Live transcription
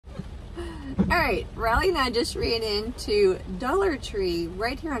Alright, Riley and I just ran into Dollar Tree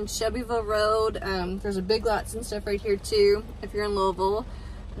right here on Shelbyville Road. There's a Big Lots and stuff right here too, if you're in Louisville.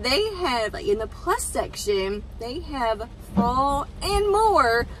 They have, like, in the plus section, they have fall and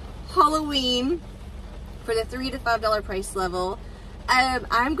more Halloween for the $3 to $5 price level.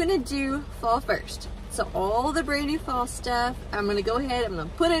 I'm gonna do fall first. So all the brand new fall stuff, I'm gonna go ahead, I'm gonna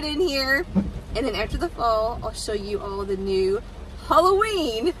put it in here, and then after the fall, I'll show you all the new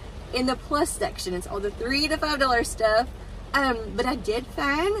Halloween in the plus section. It's all the $3 to $5 stuff. But I did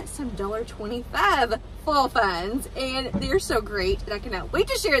find some $1.25 fall finds, and they're so great, and I cannot wait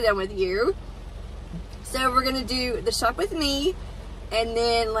to share them with you. So we're gonna do the shop with me, and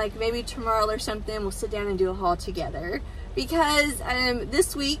then like maybe tomorrow or something, we'll sit down and do a haul together. Because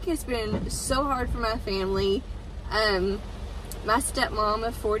this week has been so hard for my family. My stepmom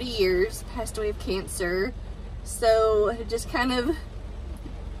of 40 years passed away of cancer. So just kind of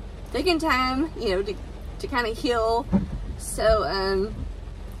taking time, you know, to kind of heal. So I'm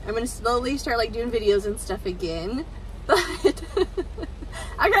gonna slowly start like doing videos and stuff again. But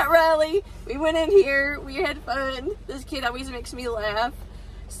I got Riley. We went in here, we had fun. This kid always makes me laugh.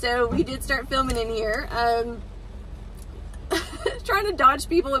 So we did start filming in here. Trying to dodge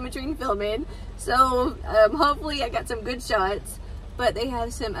people in between filming. So hopefully I got some good shots. But they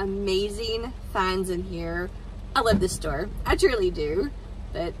have some amazing finds in here. I love this store. I truly do.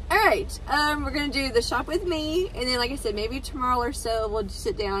 But alright, we're gonna do the shop with me, and then like I said, maybe tomorrow or so we'll just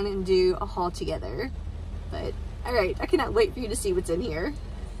sit down and do a haul together. But alright, I cannot wait for you to see what's in here.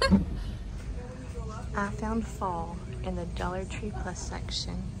 I found fall in the Dollar Tree Plus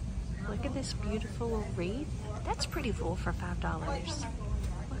section. Look at this beautiful little wreath. That's pretty full for $5.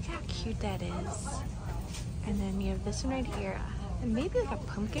 Look how cute that is. And then you have this one right here, and maybe like a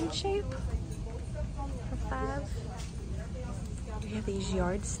pumpkin shape for $5. We have these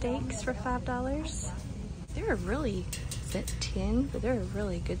yard stakes for $5. They're really, is that 10? But they're a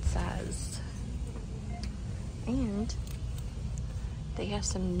really good size. And they have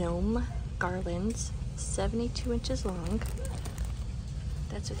some gnome garlands, 72 inches long.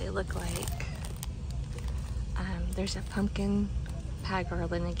 That's what they look like. There's a pumpkin pie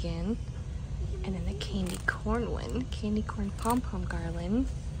garland again. And then the candy corn one, candy corn pom-pom garland.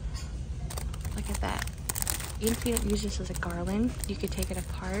 Look at that. Even if you don't use this as a garland, you could take it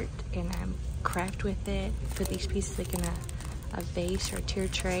apart and craft with it. Put these pieces like in a vase or a tier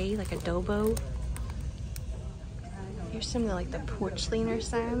tray, like a adobo. Here's some of the, like the porch leaner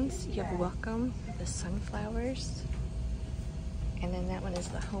signs. You have welcome, the sunflowers. And then that one is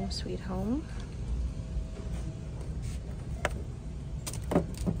the home sweet home.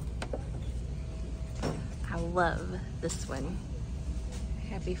 I love this one.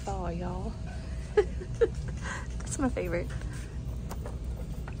 Happy fall, y'all. That's my favorite.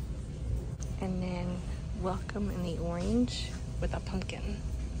 And then welcome in the orange with a pumpkin.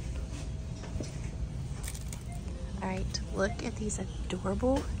 All right, look at these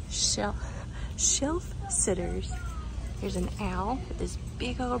adorable shelf sitters. There's an owl with his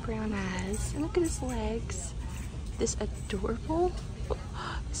big old brown eyes, and look at his legs. This adorable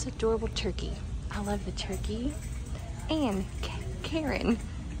turkey. I love the turkey. And Karen.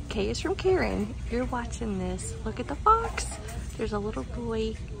 K is from Karen. If you're watching this, look at the fox. There's a little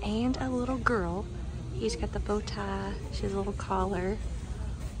boy and a little girl. He's got the bow tie. She has a little collar.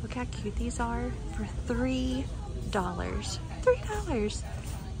 Look how cute these are for $3. $3.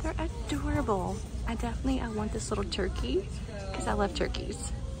 They're adorable. I want this little turkey because I love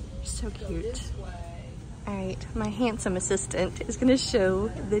turkeys. So cute. All right, my handsome assistant is gonna show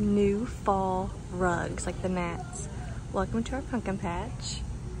the new fall rugs, like the mats. Welcome to our pumpkin patch.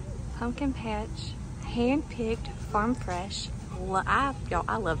 Pumpkin patch, hand-picked, farm fresh. Y'all,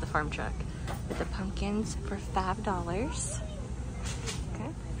 I love the farm truck. With the pumpkins for $5. Okay.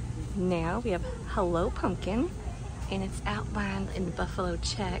 Now we have Hello Pumpkin, and it's outlined in buffalo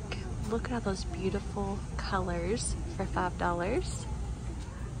check. Look at all those beautiful colors for $5.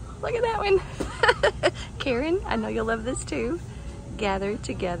 Look at that one. Karen, I know you'll love this too. Gathered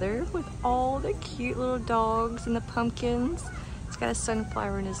together with all the cute little dogs and the pumpkins. It's got a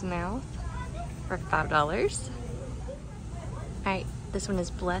sunflower in his mouth for $5. All right, this one is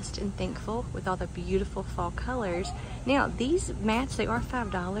Blessed and Thankful with all the beautiful fall colors. Now, these mats, they are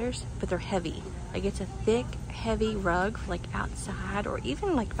 $5, but they're heavy. Like, it's a thick, heavy rug for like outside or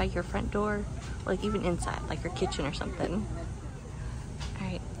even like by your front door, or like even inside, like your kitchen or something. All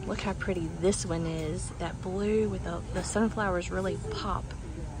right, look how pretty this one is. That blue with the sunflowers really pop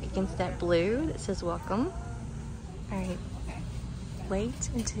against that blue that says welcome. All right, wait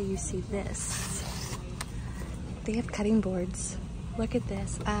until you see this. They have cutting boards. Look at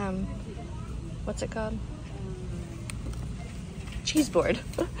this. what's it called? Cheese board.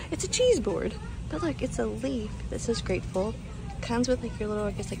 It's a cheese board. But look, it's a leaf that says grateful. Comes with like your little,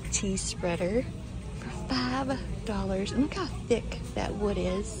 I guess, like cheese spreader for $5. And look how thick that wood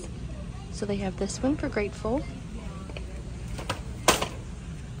is. So they have this one for grateful.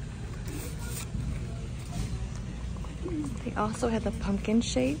 They also have the pumpkin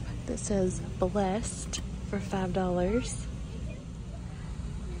shape that says blessed for $5.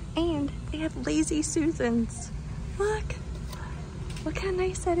 And they have Lazy Susans. Look how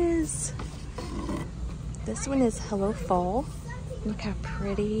nice that is. This one is Hello Fall. Look how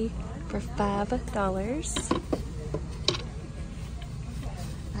pretty for $5.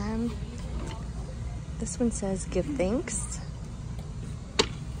 This one says give thanks.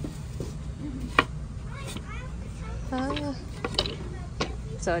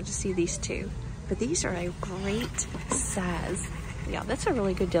 So I just see these two, but these are a great size. Yeah, that's a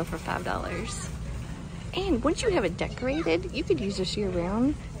really good deal for $5. And once you have it decorated, you could use this year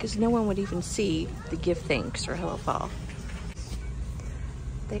round because no one would even see the give thanks or hello fall.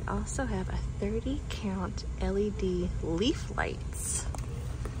 They also have a 30 count LED leaf lights.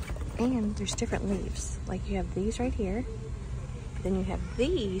 And there's different leaves. Like you have these right here. Then you have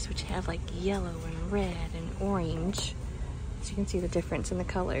these which have like yellow and red and orange. So you can see the difference in the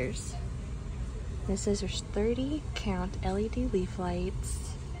colors. This says there's 30 count LED leaf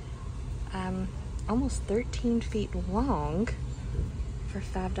lights. Almost 13 feet long for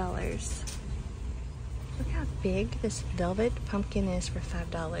 $5. Look how big this velvet pumpkin is for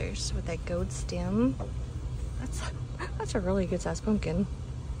 $5 with that gold stem. That's a really good sized pumpkin.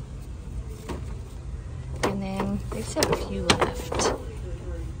 And then they just have a few left.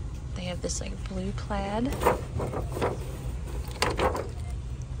 They have this like blue plaid.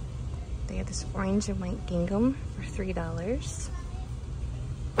 They have this orange and white gingham for $3.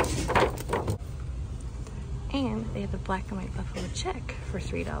 And they have the black and white buffalo check for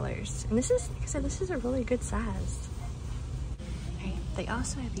 $3. And this is, like I said, this is a really good size. Right. They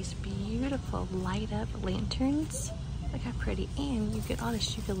also have these beautiful light up lanterns. Look how pretty. And you get all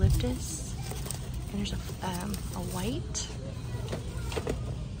this eucalyptus. And there's a white.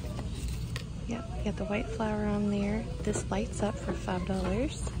 Yep, you got the white flower on there. This lights up for $5.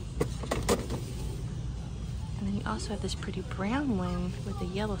 And then you also have this pretty brown one with a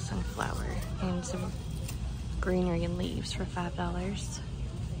yellow sunflower and some greenery and leaves for $5.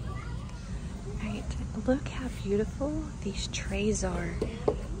 Alright, look how beautiful these trays are.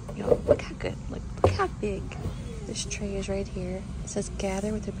 Yo, look how good, look how big this tray is right here. It says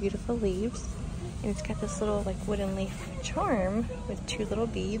gather with the beautiful leaves. And it's got this little like wooden leaf charm with 2 little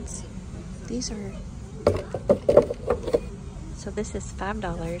beads. These are, so this is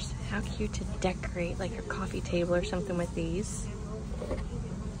 $5. How cute to decorate like your coffee table or something with these.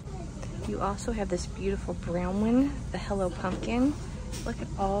 You also have this beautiful brown one, the Hello Pumpkin. Look at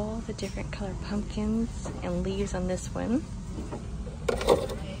all the different colored pumpkins and leaves on this one.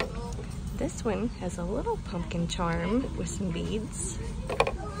 This one has a little pumpkin charm with some beads.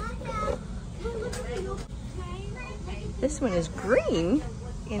 This one is green.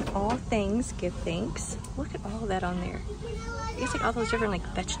 In all things, give thanks. Look at all of that on there. It's like all those different like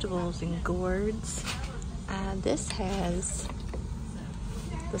vegetables and gourds. This has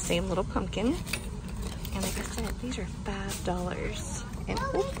the same little pumpkin. And like I said, these are $5.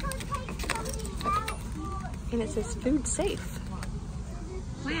 And it says food safe.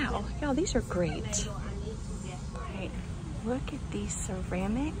 Wow, y'all, these are great. Right, look at these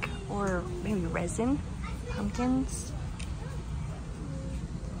ceramic or maybe resin pumpkins.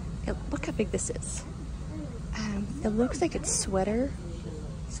 Look how big this is. It looks like it's sweater.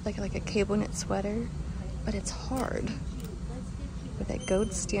 It's like a cable knit sweater, but it's hard. With that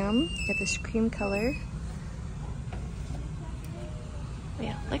gold stem, got this cream color.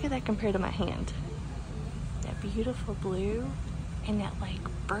 Yeah, look at that compared to my hand. That beautiful blue and that like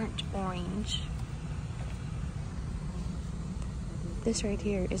burnt orange. This right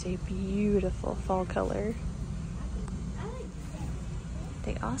here is a beautiful fall color.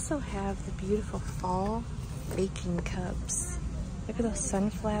 They also have the beautiful fall baking cups. Look at those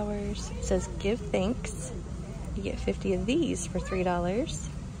sunflowers. It says give thanks. You get 50 of these for $3.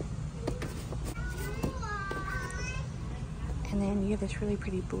 And then you have this really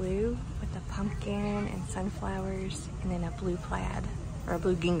pretty blue with the pumpkin and sunflowers and then a blue plaid or a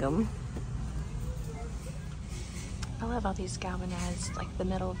blue gingham. I love all these galvanized like the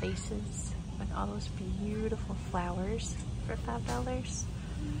metal vases with all those beautiful flowers for $5.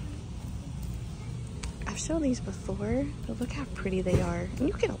 I've shown these before, but look how pretty they are. And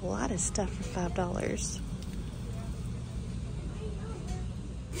you get a lot of stuff for $5.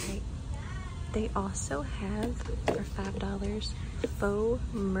 Right. They also have, for $5, faux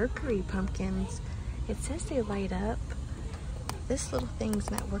Mercury pumpkins. It says they light up. This little thing's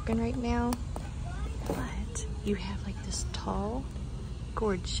not working right now, but you have like this tall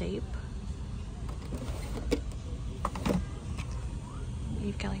gourd shape.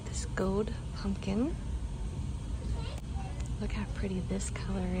 You've got like this gold pumpkin. Look how pretty this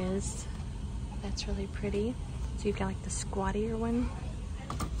color is. That's really pretty. So you've got like the squattier one.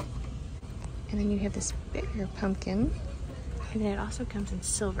 And then you have this bigger pumpkin. And then it also comes in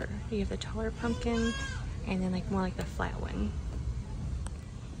silver. You have the taller pumpkin and then like more like the flat one.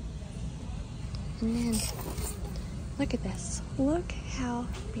 And then look at this. Look how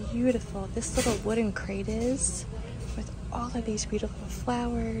beautiful this little wooden crate is with all of these beautiful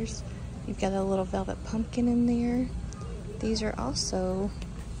flowers. You've got a little velvet pumpkin in there. These are also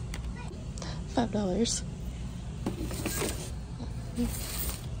 $5.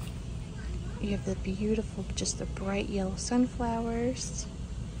 You have the beautiful, just the bright yellow sunflowers.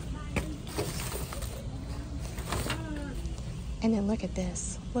 And then look at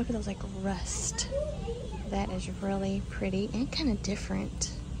this. Look at those like rust. That is really pretty and kind of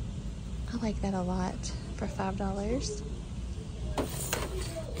different. I like that a lot for $5.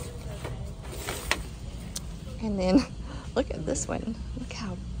 And then look at this one. Look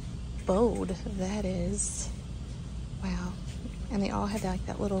how bold that is. Wow. And they all have like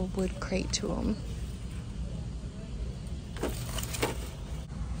that little wood crate to them.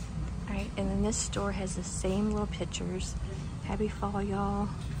 Alright, and then this store has the same little pictures. Happy fall, y'all.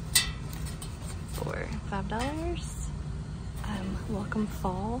 For $5. Welcome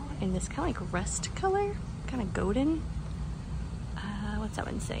fall in this kind of like rust color, kind of golden. What's that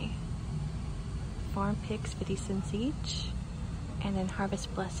one say? Farm picks 50 cents each. And then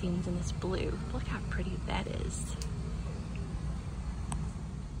harvest blessings in this blue. Look how pretty that is.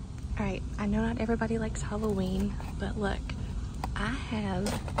 Alright, I know not everybody likes Halloween, but look, I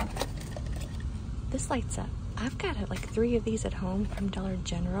have, this lights up. I've got like 3 of these at home from Dollar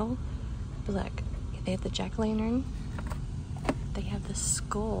General. But look, they have the jack-o'-lantern. They have the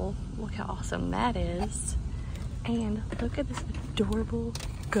skull. Look how awesome that is. And look at this adorable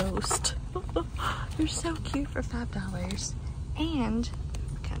ghost. They're so cute for $5. And,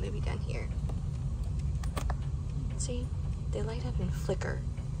 what kind of movie done here? See, they light up and flicker.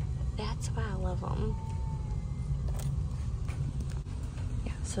 That's why I love them.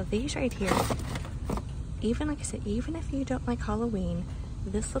 Yeah, so these right here, even like I said, even if you don't like Halloween,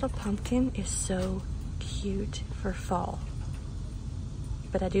 this little pumpkin is so cute for fall.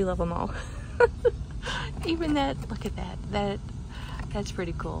 But I do love them all. Even that, look at that. That's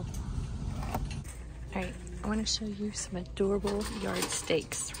pretty cool. Alright, I want to show you some adorable yard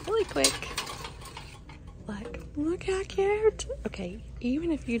stakes really quick. Look how cute. Okay,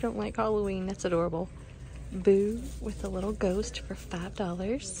 even if you don't like Halloween, that's adorable. Boo with a little ghost for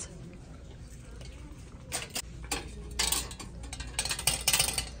 $5.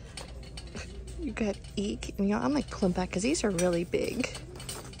 You got Eek. And, you know, I'm like pulling back because these are really big.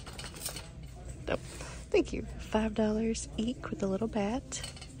 Nope. Thank you. $5 Eek with a little bat.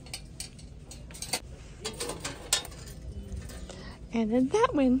 And then that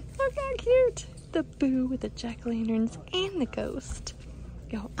one. Look how cute. The Boo with the jack-o'-lanterns and the ghost.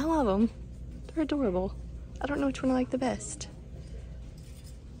 Yo, I love them. They're adorable. I don't know which one I like the best.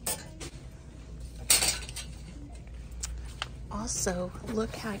 Also,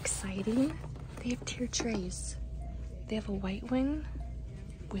 look how exciting. They have tier trays. They have a white one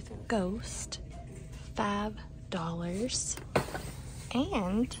with ghost, $5.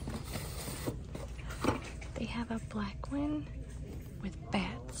 And they have a black one with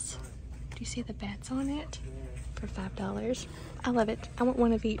bats. Do you see the bats on it? For $5. I love it. I want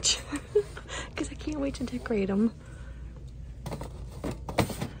one of each because I can't wait to decorate them.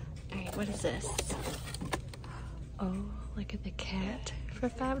 Alright, what is this? Oh, look at the cat for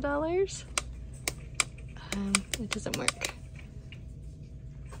 $5. It doesn't work.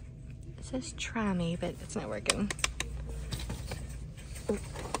 It says try me, but it's not working.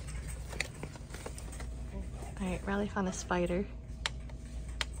 Alright, Riley found a spider.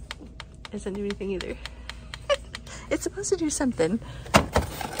 Doesn't do anything either. It's supposed to do something.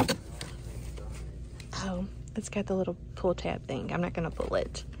 Oh, it's got the little pull tab thing. I'm not gonna pull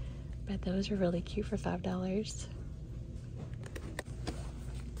it. But those are really cute for $5.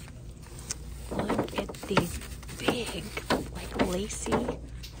 Look at these big, like lacy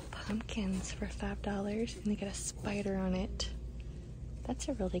pumpkins for $5. And they got a spider on it. That's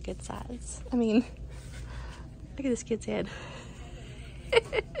a really good size. I mean, look at this kid's head.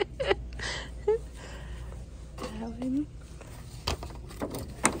 That one.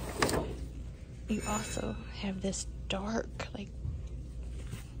 You also have this dark, like,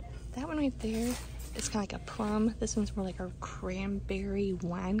 that one right there is kind of like a plum. This one's more like a cranberry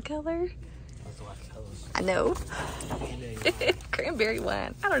wine color. I know. Cranberry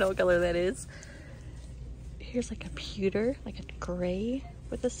wine. I don't know what color that is. Here's like a pewter, like a gray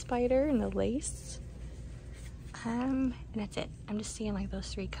with a spider and the lace. And that's it. I'm just seeing like those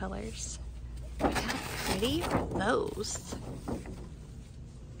three colors. But how pretty are those?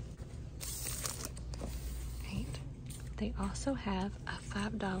 Right. They also have a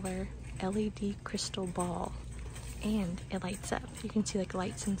 $5 LED crystal ball, and it lights up. You can see like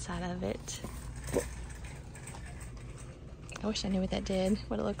lights inside of it. I wish I knew what that did,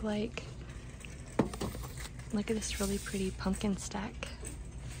 what it looked like. Look at this really pretty pumpkin stack.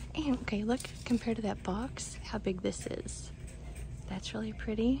 And okay, look, compared to that box, how big this is. That's really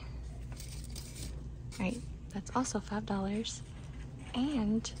pretty. Right, that's also $5.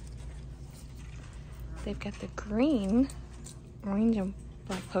 And they've got the green, orange, and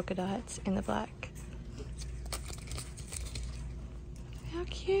black polka dots in the black. How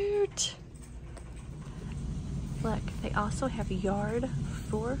cute. Look, they also have yard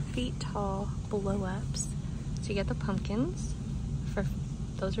 4 feet tall blow-ups. So you get the pumpkins.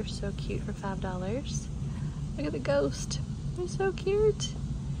 Those are so cute for $5. Look at the ghost. They're so cute.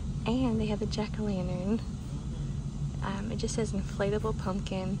 And they have the jack-o'-lantern. It just says inflatable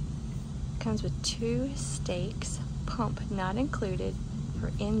pumpkin. Comes with 2 stakes, pump not included,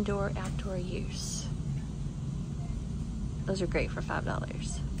 for indoor-outdoor use. Those are great for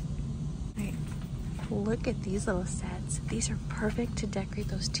 $5. Right. Look at these little sets. These are perfect to decorate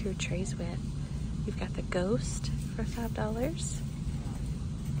those tier trays with. You've got the ghost for $5.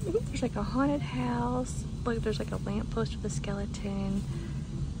 There's like a haunted house. Look, there's like a lamppost with a skeleton.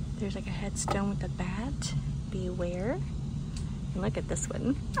 There's like a headstone with a bat. Beware. And look at this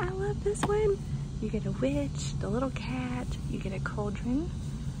one. I love this one. You get a witch, the little cat. You get a cauldron.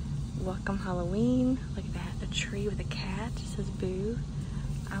 Welcome Halloween. Look at that. A tree with a cat. It says boo.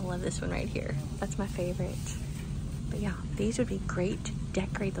 I love this one right here. That's my favorite. But yeah, these would be great to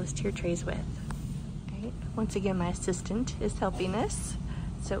decorate those tier trays with. Right. Once again, my assistant is helping us.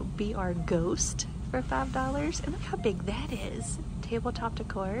 So be our ghost for $5. And look how big that is. Tabletop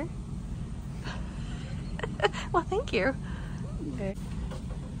decor. Well, thank you.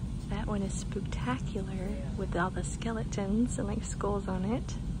 That one is spectacular with all the skeletons and like skulls on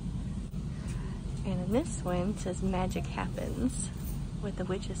it. And in this one, it says magic happens with the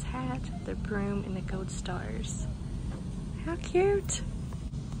witch's hat, the broom, and the gold stars. How cute.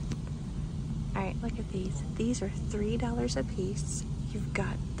 All right, look at these. These are $3 a piece. You've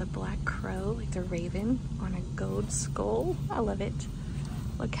got the black crow, like the raven, on a gold skull. I love it.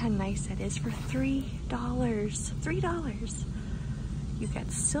 Look how nice that is for $3. $3. You've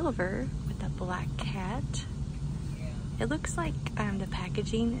got silver with a black cat. It looks like the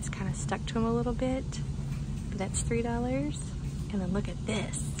packaging is kind of stuck to him a little bit, but that's $3. And then look at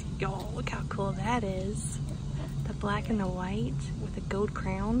this. Y'all, look how cool that is. The black and the white with a gold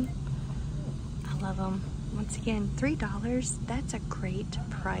crown. I love them. Once again, $3. That's a great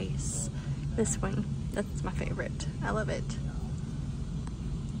price. This one, that's my favorite. I love it.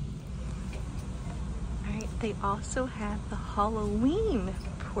 Alright, they also have the Halloween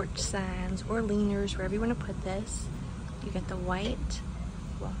porch signs or leaners, wherever you want to put this. You get the white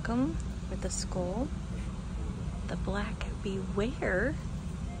welcome with the skull. The black beware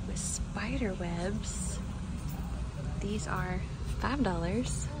with spider webs. These are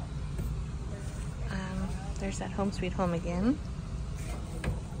 $5. There's that home sweet home again.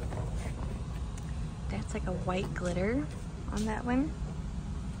 That's like a white glitter on that one.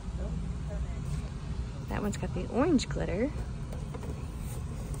 That one's got the orange glitter.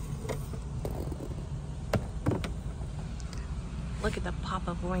 Look at the pop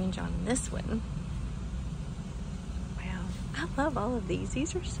of orange on this one. Wow, I love all of these.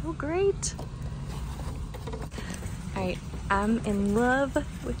 These are so great. All right, I'm in love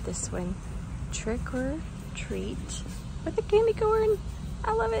with this one. Trick or treat with a candy corn.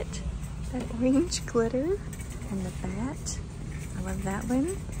 I love it. That orange glitter and the bat. I love that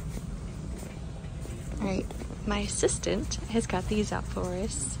one. All right, my assistant has got these out for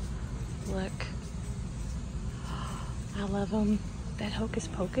us. Look. I love them. That Hocus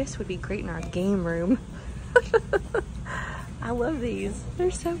Pocus would be great in our game room. I love these. They're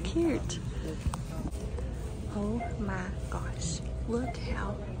so cute. Oh my gosh. Look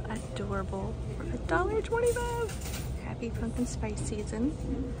how adorable for $1.25. Happy pumpkin spice season.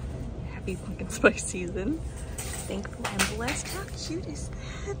 Happy pumpkin spice season. Thankful and blessed. How cute is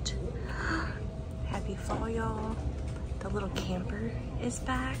that? Happy fall, y'all. The little camper is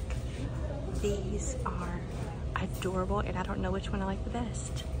back. These are adorable, and I don't know which one I like the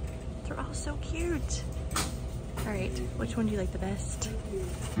best. They're all so cute. All right, which one do you like the best?